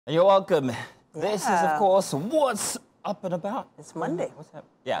You're welcome. This is, of course, What's Up and About. It's Monday. What's up?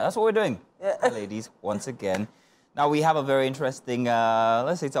 Yeah, that's what we're doing. Hi, ladies, once again. Now, we have a very interesting,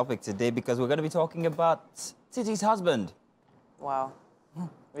 let's say, topic today because we're going to be talking about Titi's husband. Wow.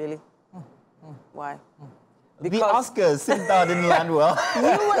 Really? Why? Because the Oscars since that didn't land well.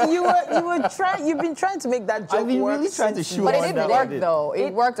 You've been trying to make that joke I've been work really trying to shoot. But it didn't work though.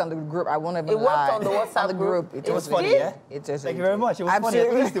 It worked on the group. I won't even lie. It worked on the WhatsApp group. It was funny, yeah? Thank you very much. It was funny.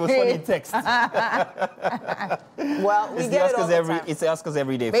 At least it was funny in text. Well, we get it all the time. It's the Oscars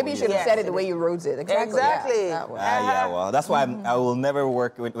every day. Maybe you should have said it the way you wrote it. Exactly. Yeah, well, that's why I will never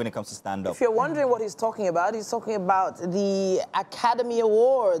work when it comes to stand-up. If you're wondering what he's talking about the Academy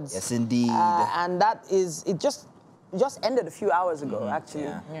Awards. Yes, indeed. And that is, it just ended a few hours ago, actually.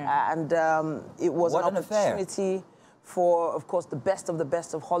 Yeah. And it was What an opportunity for, of course, the best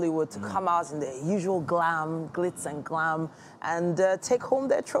of Hollywood to come out in their usual glam, glitz and glam, and take home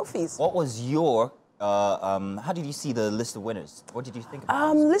their trophies. What was your, how did you see the list of winners? What did you think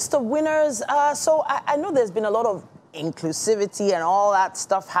about List of winners, so I know there's been a lot of inclusivity and all that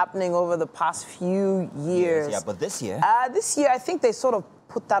stuff happening over the past few years. Yeah, but this year? This year, I think they sort of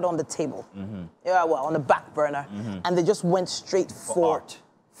put that on the table. Yeah, well, on the back burner. And they just went straight for art.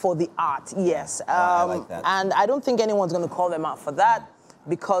 For the art, yes. I like that. And I don't think anyone's going to call them out for that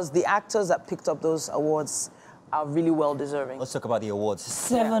because the actors that picked up those awards are really well deserving. Let's talk about the awards.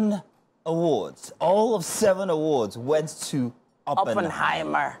 7 awards. All of 7 awards went to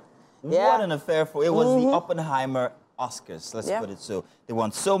Oppenheimer. What an affair for it was the Oppenheimer Oscars, let's put it so. They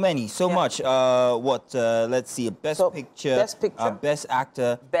won so many, so much. Let's see, Best Picture, Best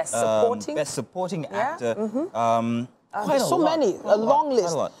Actor, Best Supporting, Best Supporting Actor. There's so many, a long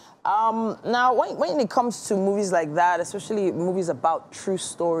list. Quite a lot. Now, when it comes to movies like that, especially movies about true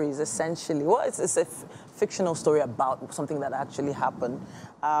stories, essentially, well, it's a fictional story about something that actually happened.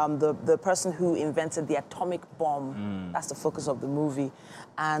 The person who invented the atomic bomb, that's the focus of the movie.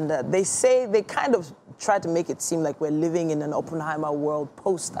 And they kind of try to make it seem like we're living in an Oppenheimer world,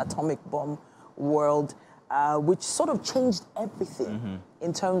 post-atomic bomb world, which sort of changed everything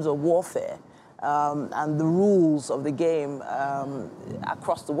in terms of warfare. And the rules of the game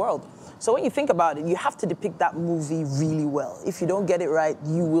across the world. So when you think about it, you have to depict that movie really well. If you don't get it right,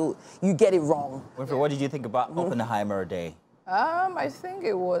 you get it wrong. Winfrey, what did you think about Oppenheimer Day? I think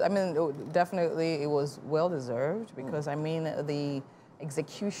it was, definitely it was well-deserved because, the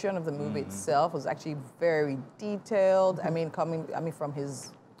execution of the movie itself was actually very detailed. Coming from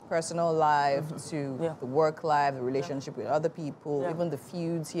his personal life to the work life, the relationship with other people, even the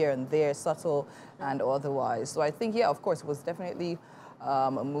feuds here and there, subtle and otherwise. So I think, of course, it was definitely a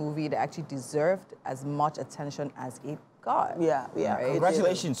movie that actually deserved as much attention as it got. Right?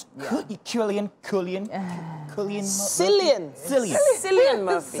 Congratulations, Cillian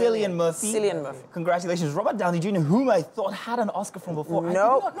Murphy. Congratulations, Robert Downey Jr., whom I thought had an Oscar from before. I did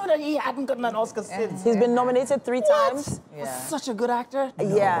not know that he hadn't gotten an Oscar since. He's been nominated 3 times. Such a good actor.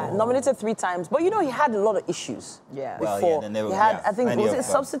 Nominated 3 times. But he had a lot of issues. Before. Then they he had, I think, was it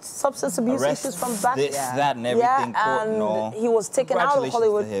substance abuse issues from back? This, that, and everything. And he was taken out of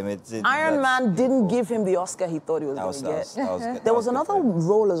Hollywood. Iron Man didn't give him the Oscar he thought he was going to get. There was another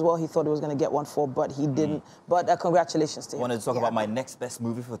role as well he thought he was going to get one for, but he didn't. But congratulations to him. I wanted to talk about my next best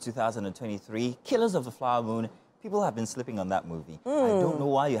movie for 2023, Killers of the Flower Moon. People have been slipping on that movie. I don't know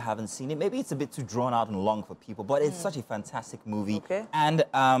why you haven't seen it. Maybe it's a bit too drawn out and long for people, but it's such a fantastic movie. And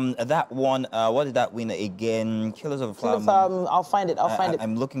that one, what did that win again? Killers of the Flower Moon. I'll find it.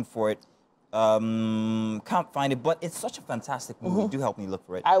 I'm looking for it. Can't find it, but it's such a fantastic movie. Do help me look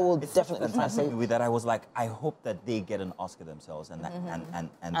for it. I will it's definitely such a fantastic movie that I was like, I hope that they get an Oscar themselves, and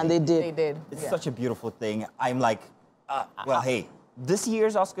they did. They did. It's such a beautiful thing. I'm like, well, hey, this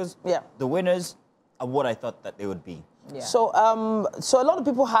year's Oscars, the winners are what I thought that they would be. So a lot of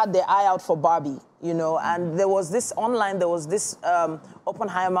people had their eye out for Barbie, and there was this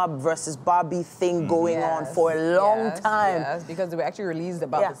Oppenheimer versus Barbie thing going on for a long time. Yes, because they were actually released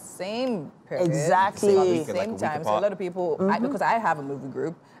about the same period. Exactly. Same time. So a lot of people, because I have a movie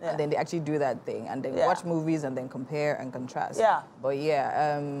group, and then they actually do that thing, and they watch movies and then compare and contrast. But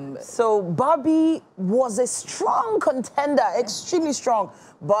so Barbie was a strong contender, extremely strong,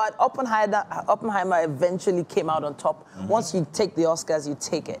 but Oppenheimer eventually came out on top. Once you take the Oscars, you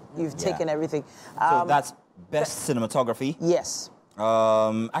take it. You've taken everything. So that's Best Cinematography. Yes.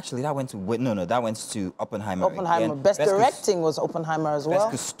 Actually, that went to that went to Oppenheimer. Oppenheimer. Best Directing was Oppenheimer as well.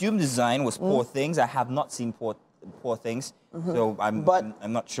 Best Costume Design was Poor Things. I have not seen Poor Things, so I'm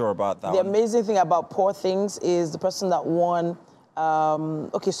not sure about that. The amazing thing about Poor Things is the person that won. So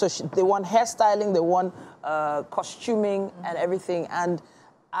they won hairstyling, they won costuming and everything, and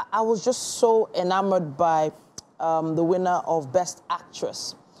I was just so enamored by the winner of Best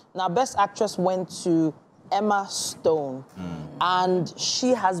Actress. Now, Best Actress went to Emma Stone, and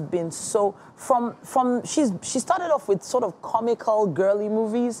she has been so she started off with sort of comical girly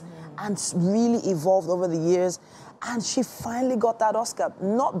movies and really evolved over the years, and she finally got that Oscar,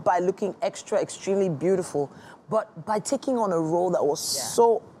 not by looking extremely beautiful, but by taking on a role that was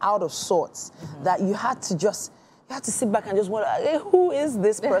so out of sorts that you had to sit back and just wonder, hey, who is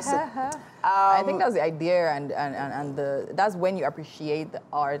this person? I think that's the idea, and that's when you appreciate the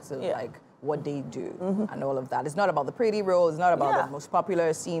arts of like what they do and all of that. It's not about the pretty role. It's not about the most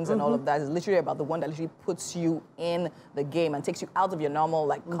popular scenes and all of that. It's literally about the one that literally puts you in the game and takes you out of your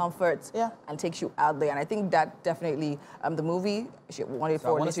normal comfort and takes you out there. And I think that definitely the movie she wanted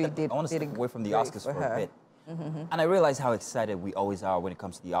for literally did. I want to step away from the Oscars for a bit. And I realize how excited we always are when it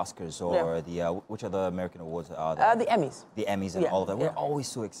comes to the Oscars or the which other American awards are there? The Emmys. The Emmys and all of that. We're always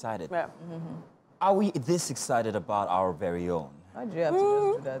so excited. Are we this excited about our very own? Why do you have to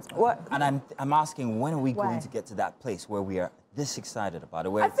do that? What? And I'm asking, when are we going to get to that place where we are this excited about it,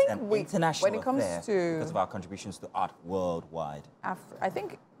 where it's an international affair because of our contributions to art worldwide? I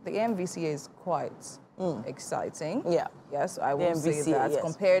think the AMVCA is quite exciting. Yeah. Yes, I will say that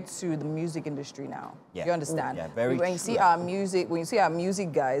compared to the music industry now. Yeah. You understand? Yeah, very When you see our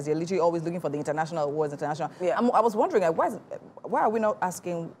music guys, they're literally always looking for the international awards, Yeah. I was wondering, why are we not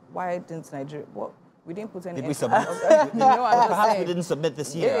asking, why didn't Nigeria, we didn't put any. Did we submit? Perhaps we didn't submit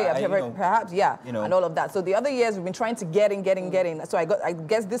this year. Perhaps, and all of that. So the other years we've been trying to get in. So I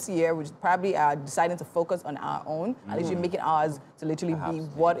guess this year we probably are deciding to focus on our own and literally making ours to literally be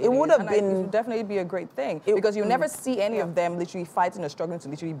what it would have been. It would definitely be a great thing because you never see any of them literally fighting or struggling to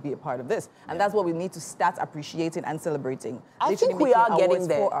literally be a part of this, and that's what we need to start appreciating and celebrating. I think we are getting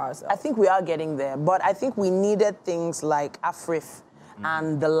there. I think we are getting there, but I think we needed things like AFRIF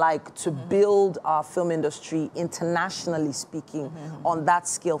and the like to build our film industry, internationally speaking, on that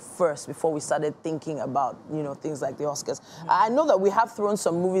scale first before we started thinking about, things like the Oscars. I know that we have thrown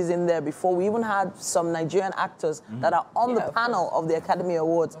some movies in there before. We even had some Nigerian actors that are on the panel of the Academy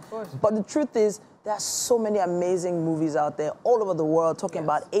Awards. But the truth is, there are so many amazing movies out there all over the world talking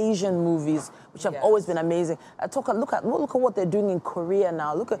about Asian movies, which have always been amazing. Look at what they're doing in Korea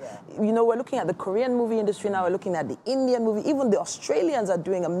now. Look at, we're looking at the Korean movie industry now. We're looking at the Indian movie. Even the Australians are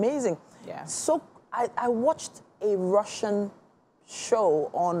doing amazing. Yeah. So I watched a Russian show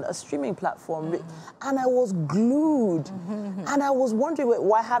on a streaming platform and I was glued and I was wondering,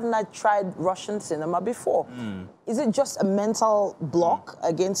 why haven't I tried Russian cinema before? Is it just a mental block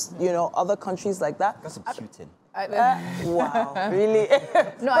against other countries like that? Got some shooting. Wow, really?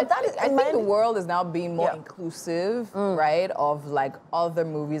 No, I think the world is now being more inclusive, right, of like other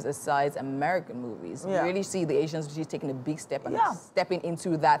movies aside American movies. You really see the Asians actually taking a big step and stepping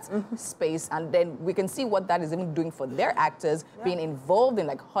into that space, and then we can see what that is even doing for their actors, being involved in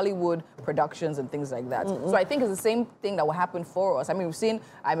like Hollywood productions and things like that. So I think it's the same thing that will happen for us. I mean, we've seen,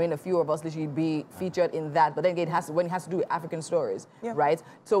 a few of us literally be featured in that, but then again, when it has to do with African stories, right?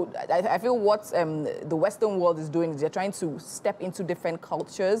 So I feel what the Western world is doing is they're trying to step into different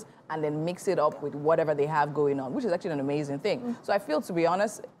cultures and then mix it up with whatever they have going on, which is actually an amazing thing. So I feel, to be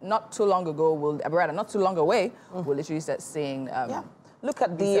honest, not too long away, we'll literally start seeing. Look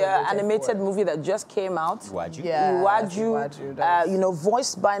at the animated movie that just came out. Iwaju. Iwaju,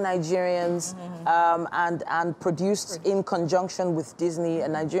 voiced by Nigerians and produced in conjunction with Disney, a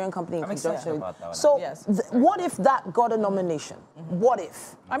Nigerian company in conjunction with. So what if that got a nomination? What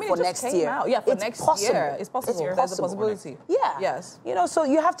if? For next year? Yeah, for next year. It's possible. There's a possibility. Yeah. Yes. So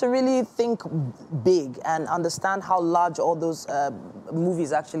you have to really think big and understand how large all those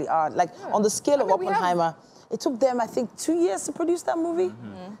movies actually are. Like on the scale of Oppenheimer. It took them, I think, 2 years to produce that movie.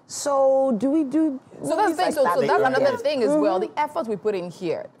 So do we do? So that's the thing. So that's another thing as well. The effort we put in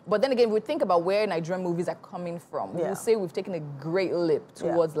here. But then again, we think about where Nigerian movies are coming from. We will say we've taken a great leap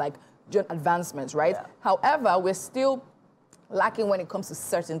towards like advancements, right? However, we're still lacking when it comes to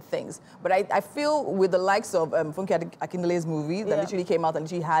certain things. But I feel with the likes of Funke Akindele's movie that literally came out and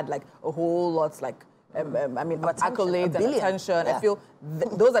she had like a whole lot accolades and attention. I feel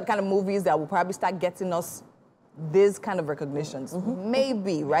those are the kind of movies that will probably start getting us this kind of recognitions,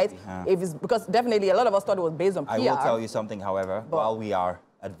 maybe, right? If it's because definitely a lot of us thought it was based on PR. I will tell you something, however, while we are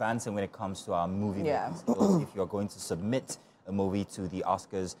advancing when it comes to our movie making skills, if you're going to submit a movie to the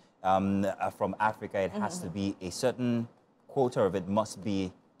Oscars from Africa, it has to be a certain quota of it must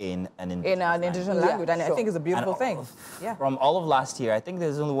be in an indigenous language, and I think it's a beautiful thing. Yeah. From all of last year, I think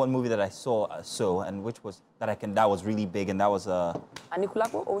there's only one movie that I saw, and which was that was really big, and that was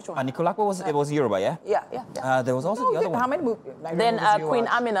Anikulapo, or which one? Anikulapo was Yoruba, yeah. Yeah. There was also the other one. How many movies? Then Queen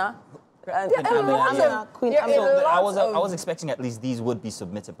Amina. I was expecting at least these would be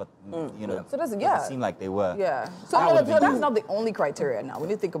submitted, but you know, so it doesn't seem like they were. Yeah. So that's not the only criteria now.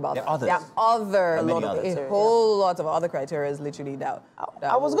 When you think about there that, are others. a whole lot of other criteria is literally that.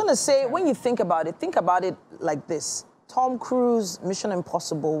 I was gonna say, when you think about it like this. Tom Cruise, Mission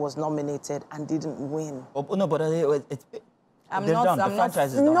Impossible was nominated and didn't win. Oh, no, but the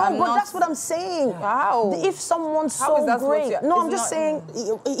franchise is done. No, but that's what I'm saying. How? If someone's so great. No, I'm just saying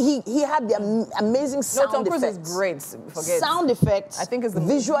he had the amazing sound Tom Cruise effects. is great. Forget. Sound effects. I think it's the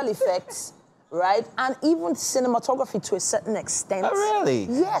visual effects, right? And even cinematography to a certain extent. Oh, really?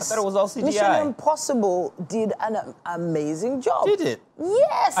 Yes. I thought it was all CGI. Mission Impossible did an amazing job. Did it?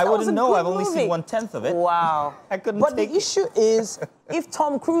 Yes. I wouldn't know. I've movie. only seen 1/10 of it. Wow. I couldn't But take the issue is, if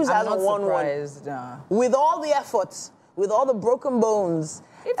Tom Cruise hasn't won one, with all the efforts, with all the broken bones,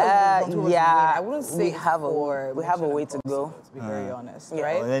 I wouldn't say we have a way to go. To be very honest,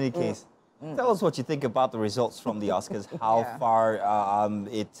 right? Well, in any case, tell us what you think about the results from the Oscars. How far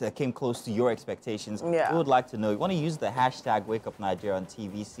it came close to your expectations. We would like to know. You want to use the hashtag #WakeUpNigeria on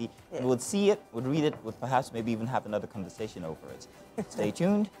TVC. We would see it, would read it, would perhaps maybe even have another conversation over it. Stay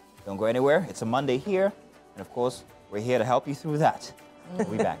tuned. Don't go anywhere. It's a Monday here, and of course, we're here to help you through that. We'll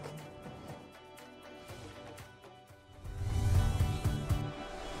be back.